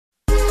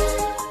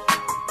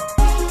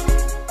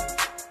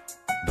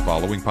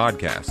following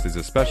podcast is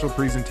a special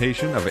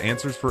presentation of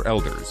Answers for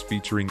Elders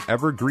featuring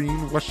Evergreen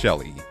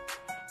Washelli.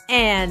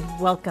 And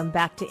welcome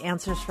back to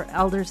Answers for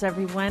Elders,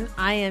 everyone.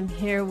 I am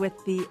here with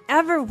the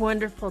ever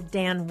wonderful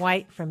Dan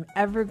White from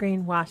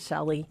Evergreen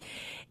Washelli.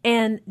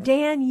 And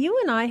Dan, you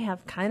and I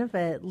have kind of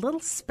a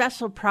little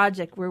special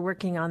project we're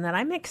working on that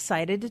I'm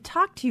excited to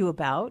talk to you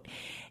about.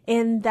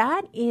 And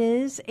that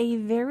is a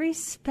very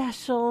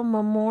special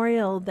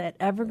memorial that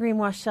Evergreen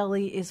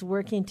Washelli is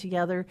working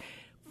together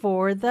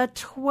for the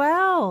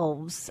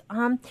 12s.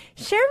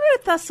 Share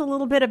with us a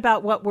little bit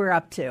about what we're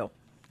up to.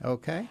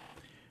 Okay.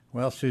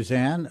 Well,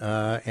 Suzanne,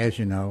 as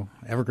you know,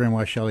 Evergreen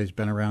Washelli has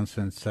been around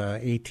since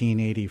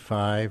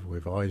 1885.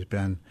 We've always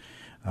been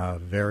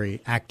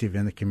very active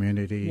in the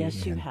community.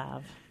 Yes, you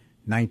have.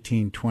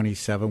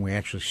 1927, we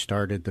actually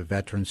started the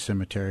Veterans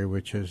Cemetery,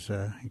 which is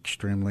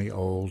extremely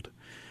old.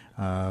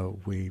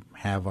 We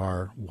have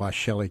our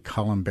Washelli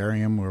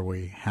Columbarium, where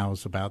we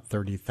house about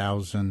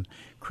 30,000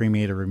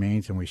 cremated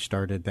remains, and we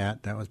started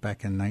that. That was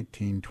back in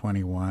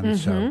 1921. Mm-hmm.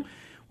 So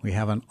we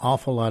have an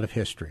awful lot of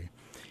history.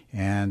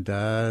 And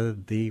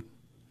the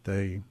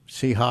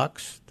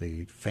Seahawks,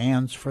 the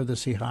fans for the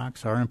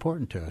Seahawks are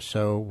important to us.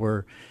 So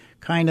we're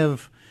kind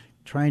of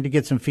trying to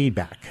get some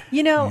feedback.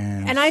 You know,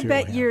 and I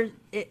bet you're,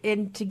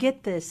 and to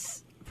get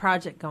this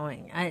project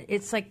going,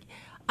 it's like,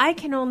 I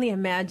can only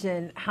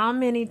imagine how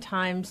many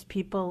times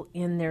people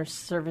in their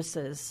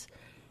services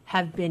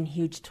have been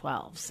huge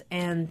 12s,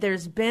 and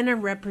there's been a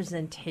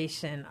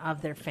representation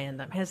of their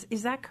fandom.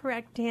 Is that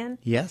correct, Dan?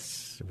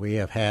 Yes, we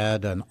have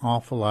had an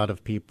awful lot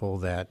of people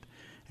that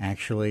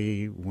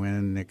actually,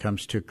 when it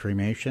comes to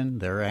cremation,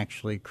 they're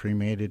actually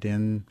cremated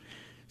in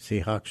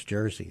Seahawks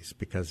jerseys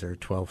because they're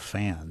 12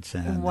 fans.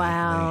 And wow.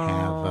 They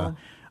have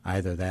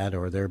either that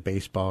or their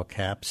baseball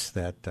caps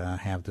that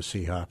have the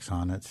Seahawks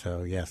on it.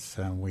 So, yes,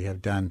 we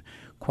have done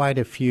quite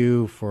a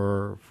few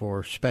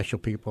for special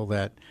people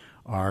that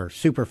are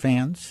super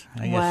fans,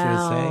 I guess you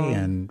would say.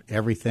 And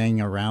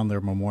everything around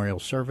their memorial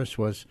service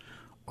was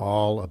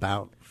all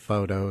about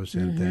photos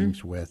and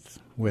things with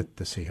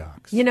the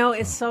Seahawks. You know,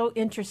 it's so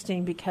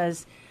interesting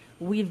because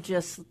we've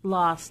just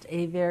lost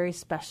a very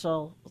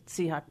special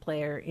Seahawk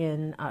player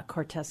in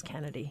Cortez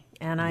Kennedy.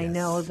 And I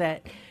know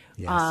that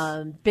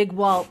Big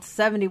Walt,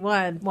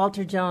 71,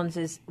 Walter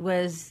Jones,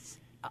 was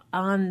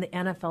on the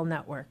NFL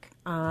Network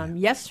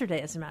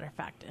yesterday, as a matter of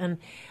fact. And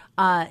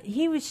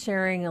he was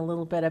sharing a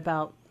little bit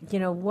about, you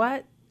know,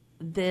 what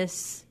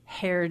this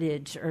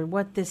heritage or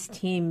what this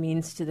team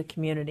means to the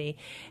community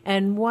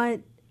and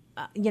what,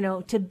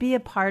 to be a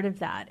part of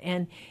that.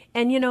 And,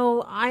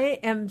 I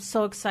am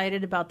so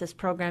excited about this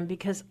program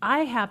because I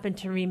happen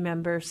to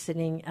remember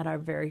sitting at our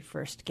very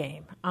first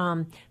game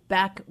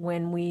back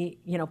when we,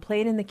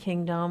 played in the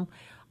Kingdom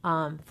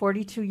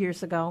 42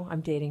 years ago.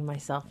 I'm dating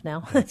myself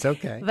now. It's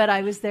okay. But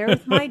I was there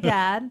with my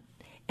dad,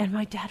 and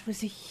my dad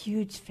was a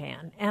huge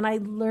fan. And I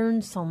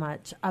learned so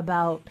much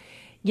about,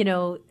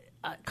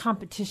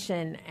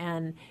 competition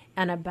and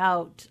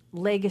about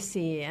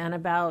legacy and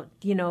about,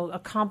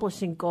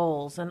 accomplishing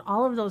goals and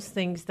all of those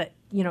things that,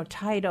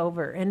 tied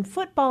over. And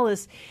football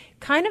is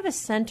kind of a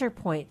center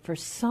point for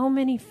so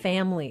many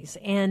families.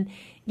 And,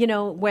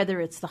 whether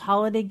it's the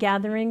holiday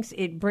gatherings,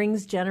 it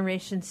brings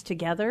generations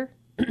together.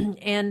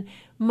 And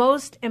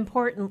most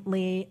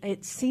importantly,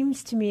 it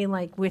seems to me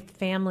like with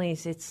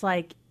families, it's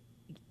like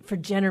for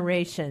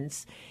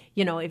generations.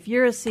 If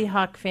you're a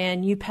Seahawk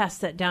fan, you pass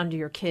that down to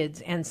your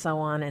kids and so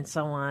on and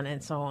so on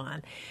and so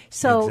on.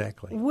 So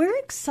exactly. We're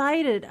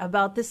excited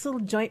about this little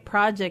joint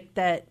project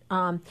that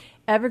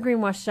Evergreen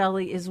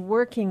Washelli is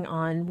working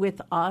on with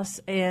us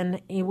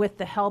and with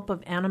the help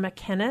of Anna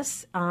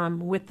McKinnis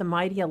with the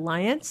Mighty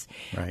Alliance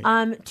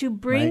to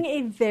bring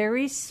a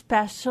very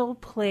special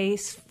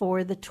place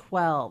for the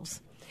 12s.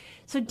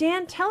 So,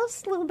 Dan, tell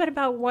us a little bit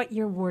about what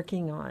you're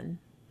working on.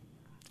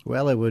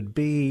 Well, it would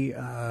be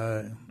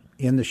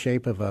in the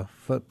shape of a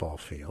football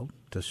field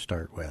to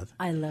start with.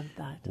 I love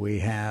that. We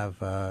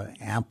have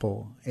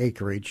ample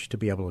acreage to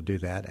be able to do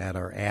that at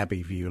our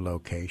Abbeyview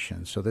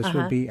location. So this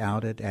would be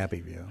out at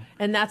Abbeyview.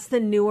 And that's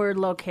the newer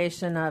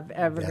location of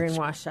Evergreen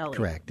Washelli.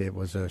 Correct. It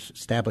was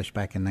established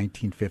back in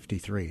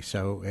 1953,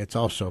 so it's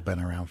also been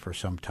around for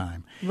some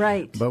time.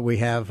 Right. But we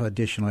have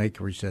additional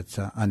acreage that's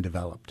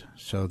undeveloped.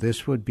 So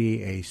this would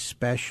be a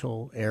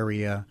special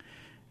area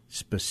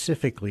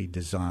specifically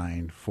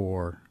designed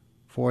for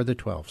the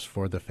 12s,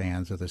 for the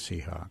fans of the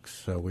Seahawks.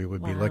 So we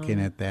would be looking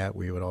at that.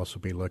 We would also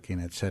be looking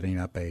at setting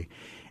up a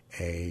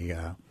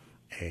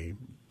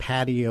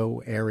patio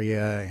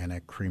area and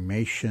a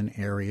cremation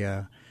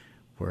area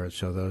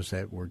so those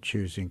that were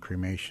choosing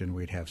cremation,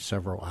 we'd have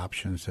several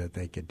options that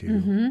they could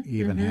do.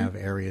 Have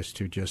areas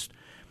to just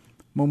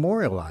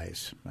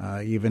memorialize,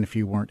 even if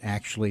you weren't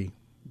actually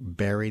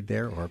buried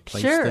there or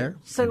placed sure. there.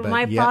 So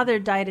my father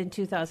died in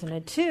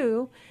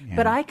 2002,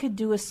 but I could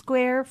do a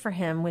square for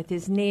him with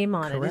his name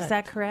on it. Is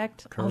that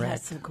correct? Correct. Oh,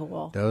 that's so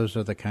cool. Those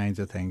are the kinds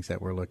of things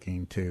that we're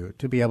looking to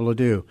be able to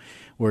do.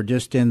 We're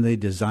just in the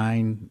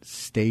design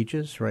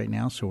stages right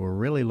now, so we're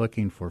really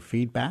looking for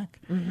feedback.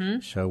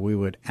 Mm-hmm. So we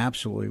would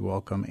absolutely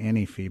welcome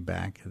any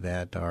feedback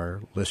that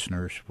our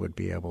listeners would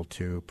be able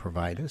to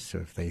provide us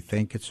if they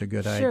think it's a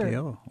good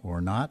idea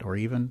or not, or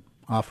even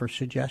offer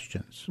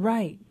suggestions.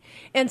 Right.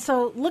 And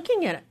so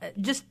looking at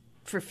just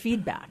for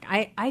feedback,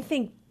 I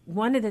think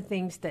one of the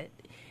things that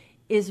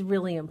is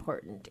really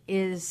important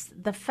is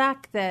the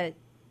fact that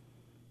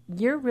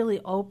you're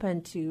really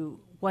open to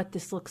what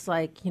this looks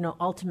like,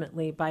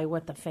 ultimately by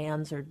what the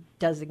fans are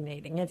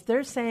designating. If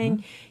they're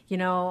saying,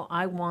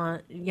 I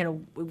want,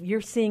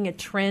 you're seeing a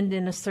trend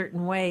in a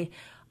certain way,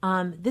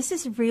 this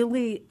is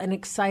really an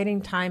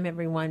exciting time,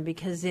 everyone,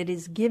 because it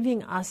is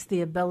giving us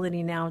the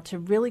ability now to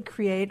really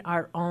create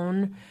our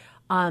own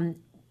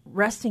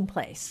resting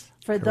place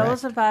for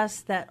those of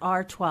us that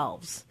are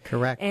 12s.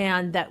 Correct.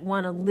 And that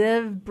want to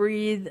live,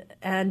 breathe,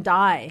 and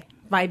die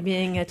by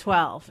being a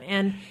 12.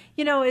 And,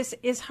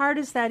 as hard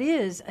as that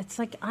is, it's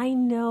like, I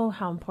know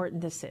how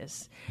important this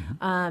is.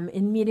 Mm-hmm.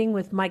 In meeting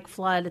with Mike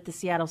Flood at the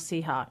Seattle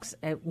Seahawks,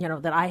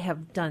 that I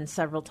have done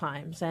several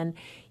times. And,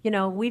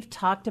 we've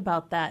talked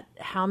about that,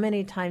 how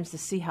many times the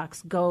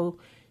Seahawks go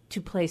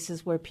to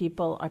places where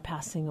people are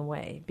passing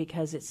away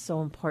because it's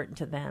so important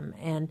to them.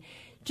 And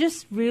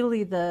just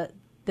really the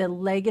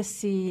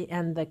legacy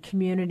and the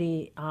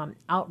community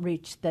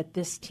outreach that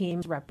this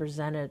team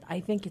represented, I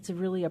think it's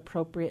really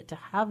appropriate to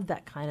have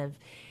that kind of,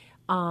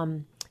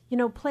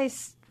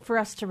 place for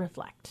us to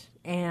reflect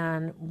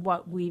and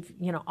what we've,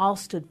 all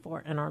stood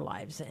for in our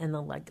lives and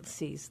the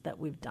legacies that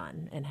we've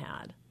done and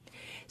had.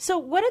 So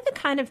what are the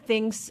kind of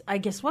things, I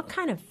guess, what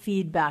kind of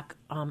feedback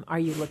are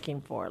you looking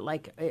for?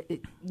 Like,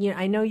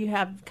 I know you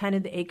have kind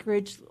of the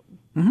acreage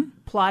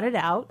plotted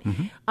out,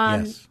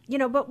 yes.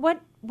 But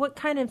what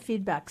kind of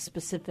feedback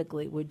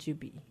specifically would you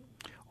be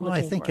Well,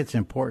 I think for? it's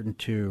important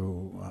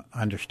to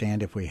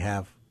understand if we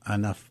have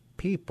enough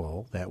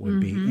people that would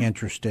be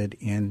interested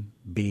in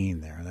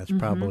being there. That's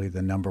probably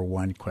the number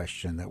one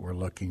question that we're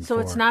looking for. So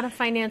it's not a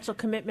financial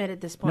commitment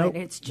at this point.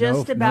 Nope. It's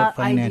just about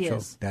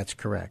ideas. That's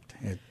correct.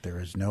 There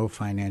is no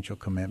financial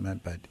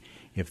commitment, but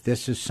if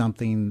this is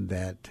something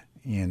that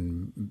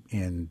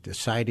in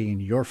deciding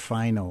your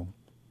final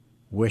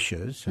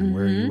wishes and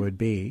where you would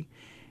be,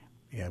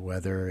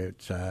 whether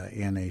it's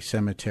in a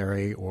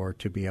cemetery or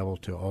to be able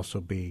to also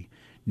be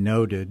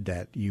noted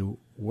that you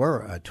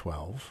were a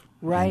 12,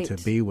 right, and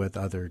to be with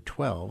other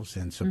 12s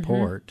in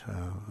support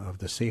of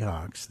the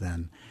Seahawks,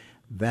 then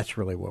that's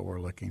really what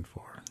we're looking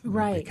for.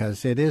 Right.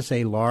 Because it is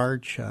a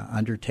large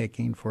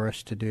undertaking for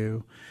us to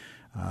do.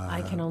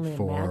 I can only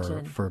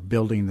imagine. For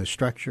building the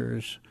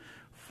structures,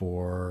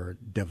 for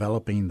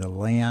developing the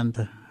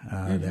land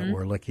that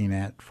we're looking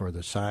at for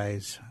the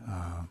size.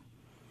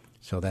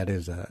 So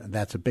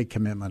that's a big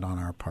commitment on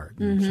our part.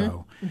 And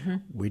so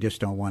we just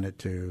don't want it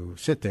to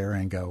sit there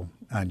and go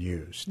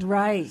unused.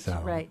 Right,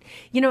 right.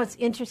 It's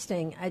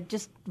interesting. It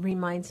just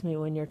reminds me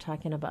when you're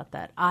talking about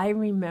that. I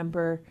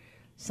remember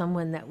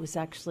someone that was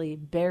actually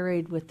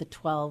buried with the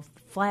 12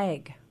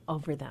 flag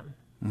over them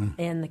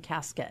in the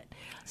casket.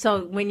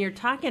 So when you're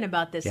talking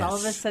about this, all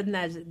of a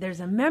sudden there's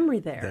a memory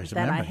there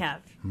I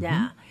have.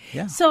 Yeah.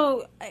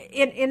 So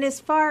and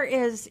as far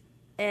as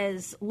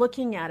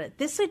looking at it,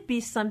 this would be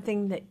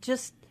something that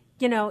just,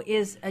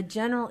 is a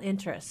general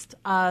interest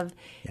of,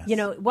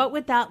 what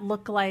would that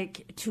look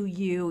like to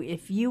you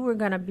if you were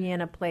going to be in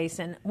a place?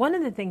 And one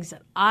of the things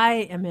that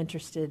I am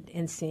interested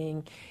in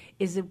seeing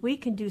is if we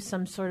can do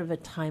some sort of a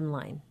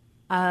timeline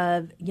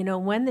of,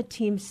 when the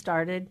team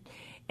started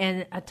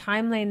and a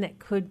timeline that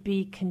could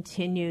be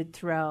continued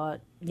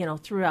throughout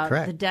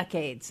the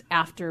decades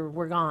after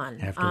we're gone.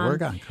 After we're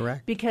gone,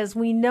 correct. Because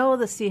we know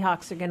the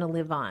Seahawks are going to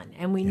live on,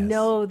 and we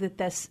know that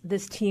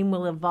this team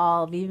will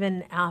evolve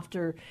even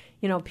after,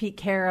 Pete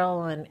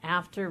Carroll and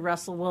after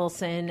Russell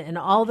Wilson and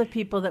all the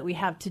people that we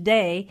have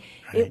today.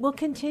 Right. It will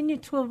continue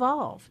to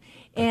evolve.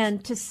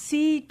 And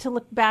to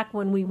look back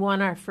when we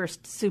won our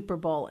first Super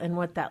Bowl and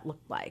what that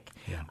looked like,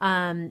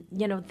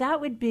 that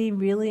would be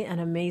really an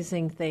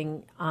amazing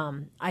thing,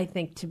 I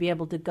think, to be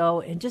able to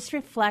go and just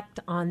reflect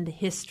on the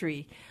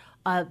history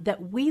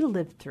that we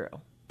lived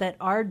through, that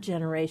our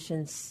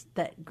generations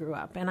that grew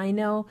up. And I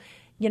know,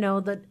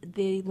 that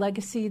the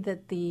legacy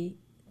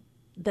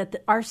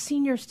that our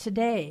seniors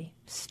today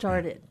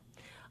started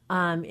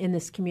in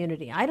this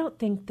community. I don't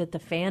think that the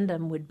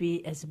fandom would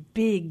be as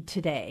big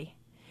today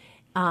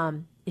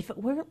if it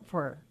weren't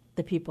for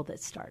the people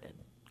that started.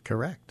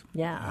 Correct.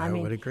 Yeah, I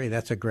would agree.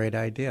 That's a great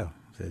idea,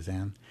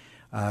 Suzanne.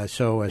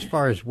 So as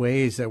far as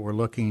ways that we're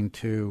looking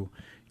to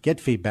get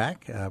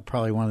feedback,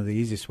 probably one of the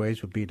easiest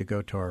ways would be to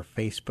go to our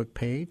Facebook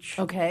page.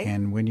 Okay.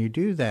 And when you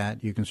do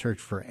that, you can search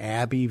for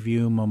Abbey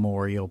View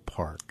Memorial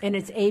Park. And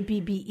it's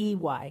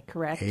ABBEY,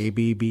 correct?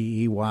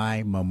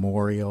 ABBEY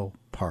Memorial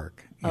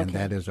Park. And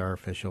that is our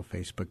official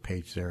Facebook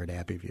page there at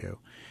Abbey View.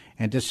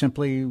 And just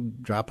simply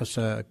drop us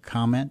a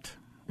comment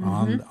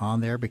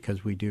on there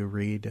because we do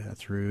read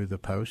through the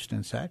post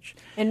and such.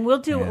 And we'll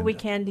do what we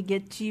can to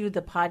get to you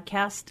the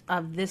podcast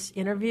of this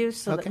interview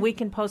so that we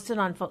can post it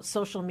on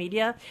social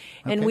media.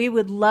 And we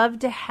would love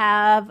to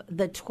have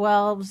the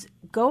 12s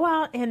go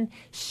out and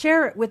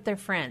share it with their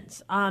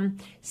friends.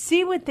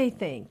 See what they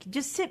think.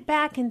 Just sit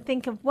back and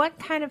think of what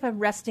kind of a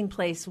resting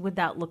place would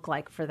that look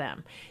like for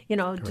them. You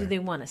know, do they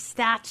want a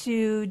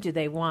statue? Do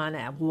they want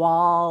a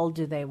wall?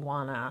 Do they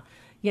want a,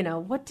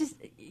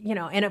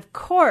 and of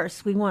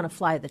course we want to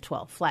fly the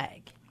 12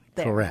 flag.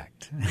 There.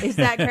 Correct. Is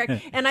that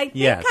correct? And I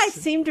think I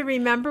seem to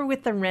remember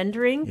with the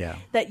rendering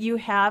that you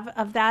have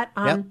of that.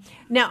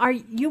 Now, are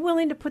you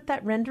willing to put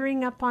that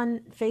rendering up on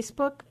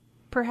Facebook,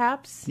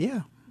 perhaps?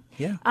 Yeah.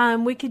 Yeah. I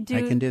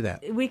can do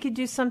that. We could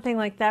do something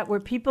like that where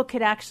people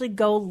could actually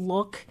go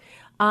look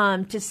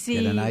to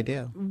see.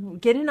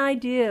 Get an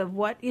idea of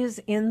what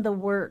is in the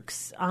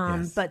works.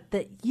 But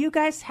that you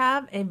guys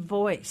have a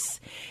voice.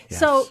 Yes.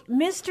 So,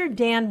 Mr.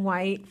 Dan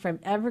White from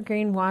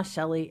Evergreen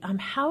Washelli,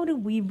 how do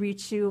we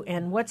reach you,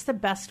 and what's the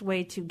best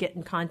way to get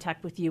in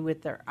contact with you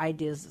with their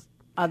ideas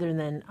other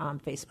than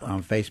Facebook?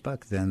 On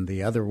Facebook, then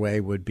the other way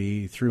would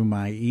be through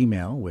my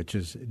email, which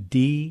is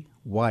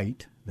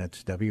dwite,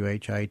 that's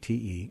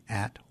WHITE,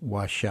 at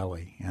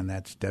Washelli, and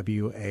that's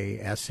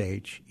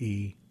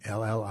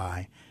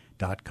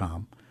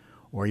WASHELLI.com.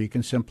 Or you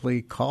can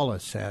simply call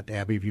us at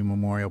Abbey View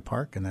Memorial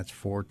Park, and that's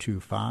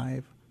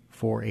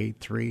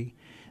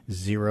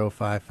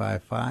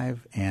 425-483-0555,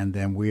 and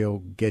then we'll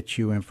get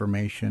you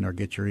information or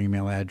get your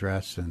email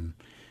address and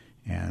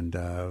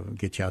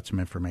get you out some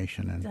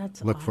information and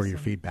look for your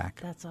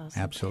feedback. That's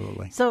awesome.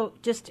 Absolutely. So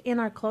just in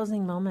our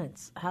closing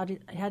moments, how do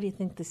you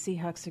think the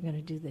Seahawks are going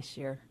to do this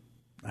year?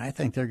 I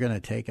think they're going to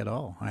take it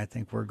all. I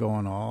think we're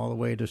going all the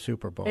way to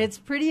Super Bowl. It's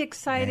pretty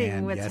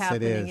exciting what's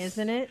happening,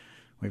 isn't it?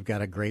 We've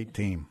got a great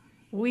team.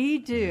 We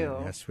do.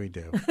 Yes, we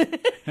do.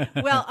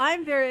 Well,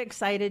 I'm very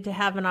excited to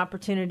have an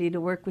opportunity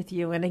to work with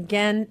you. And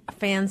again,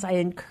 fans, I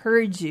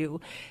encourage you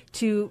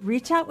to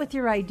reach out with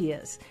your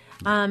ideas.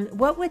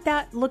 What would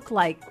that look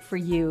like for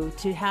you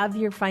to have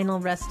your final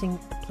resting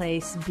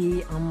place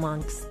be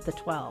amongst the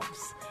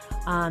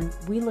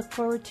 12s? We look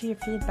forward to your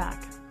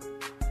feedback.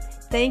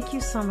 Thank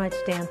you so much,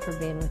 Dan, for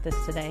being with us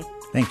today.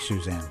 Thanks,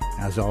 Suzanne.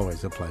 As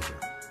always, a pleasure.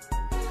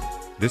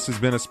 This has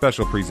been a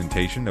special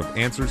presentation of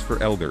Answers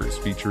for Elders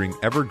featuring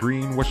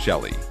Evergreen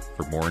Washelli.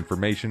 For more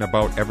information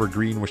about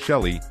Evergreen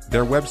Washelli,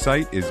 their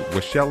website is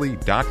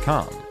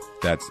washelli.com.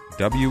 That's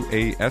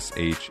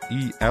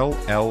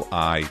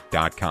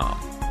WASHELLI.com.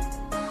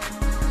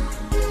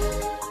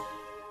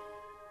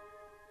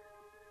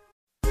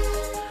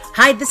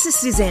 Hi, this is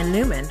Suzanne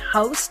Newman,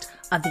 host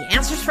of the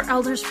Answers for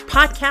Elders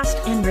podcast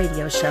and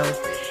radio show.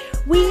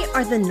 We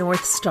are the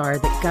North Star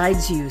that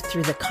guides you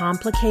through the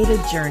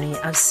complicated journey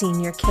of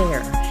senior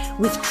care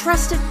with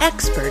trusted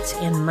experts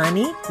in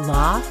money,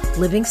 law,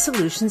 living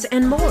solutions,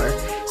 and more.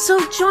 So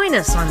join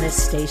us on this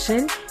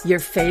station, your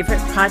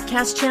favorite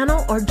podcast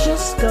channel, or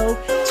just go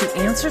to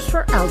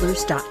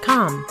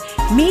AnswersForElders.com.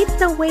 Meet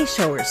the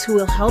Wayshowers who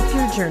will help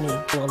your journey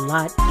go a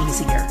lot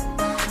easier.